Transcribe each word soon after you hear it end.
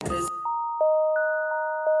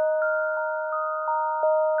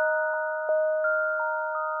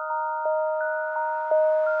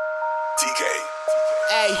TK.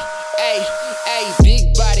 Ayy,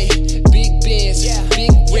 big body, big Benz,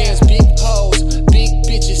 big rims, big hoes, big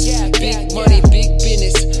bitches, big money, big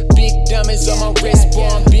business, big diamonds on my wrist, boy,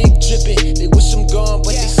 I'm big drippin'. They wish I'm gone,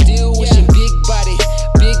 but they still wishing. Big body,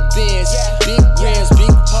 big Benz, big rims,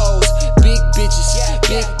 big hoes, big bitches,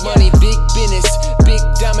 big money, big business, big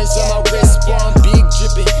diamonds on my wrist, boy, I'm big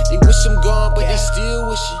drippin'. They wish I'm gone, but they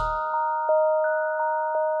still wishing.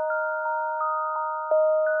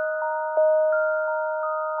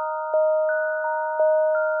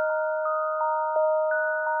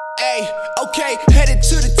 Ayy, okay, headed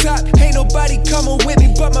to the top. Ain't nobody coming with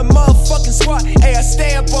me but my motherfucking squad. Ayy, I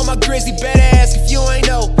stay up on my grizzly. Better ask if you ain't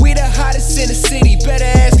know. We the hottest in the city. Better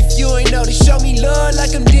ask if you ain't know. They show me love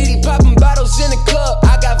like I'm Diddy. Popping bottles in the club.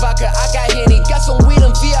 I got vodka, I got Henny. Got some weed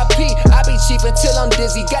on VIP. I be cheap until I'm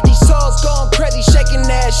dizzy. Got these hoes going crazy, shaking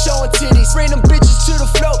ass, showing titties. Bring them bitches to the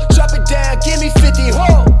floor. Drop it down, give me 50.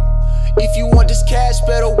 Ho! If you want this cash,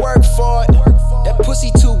 better work for it. That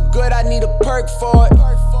pussy too good, I need a perk for it.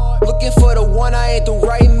 Looking for the one, I ain't the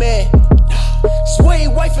right man.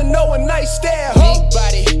 Sweet wife and no one nice stand. Big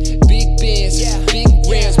body, big Benz, big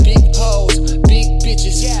rims, big hoes, big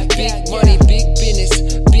bitches, big money, big business,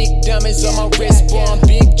 big diamonds on my wrist, boy, I'm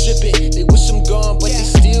big drippin'. They wish I'm gone, but they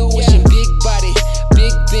still wishing. Big body,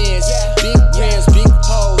 big Benz, big rims, big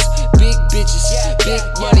hoes, big bitches, big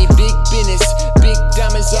money, big business, big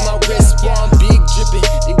diamonds on my wrist, boy, I'm big drippin'.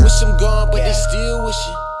 They wish I'm gone, but they still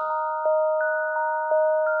wishing.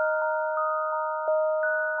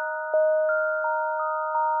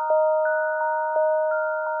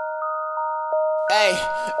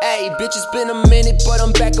 Ayy, bitch, it's been a minute, but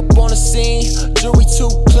I'm back up on the scene. Jewelry too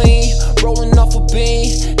clean, rolling off a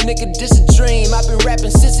bean. Nigga, this a dream. I've been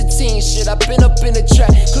rapping since a teen. Shit, I've been up in the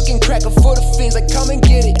trap, cooking cracker for the fiends. Like, come and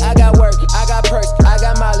get it. I got work, I got perks, I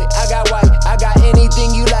got Molly, I got white, I got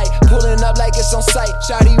anything you like. Pulling up like it's on sight.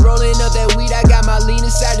 Shawty rolling up that weed, I got my lean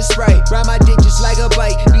inside the Sprite. Ride my dick just like a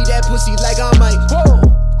bike, beat that pussy like I might. Whoa,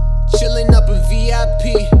 chilling up in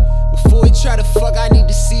VIP. Before we try to fuck, I need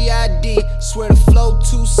the CID. Swear the flow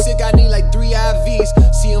too sick, I need like 3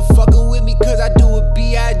 IVs. See him fucking with me cause I do a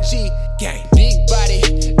B.I.G. Gang.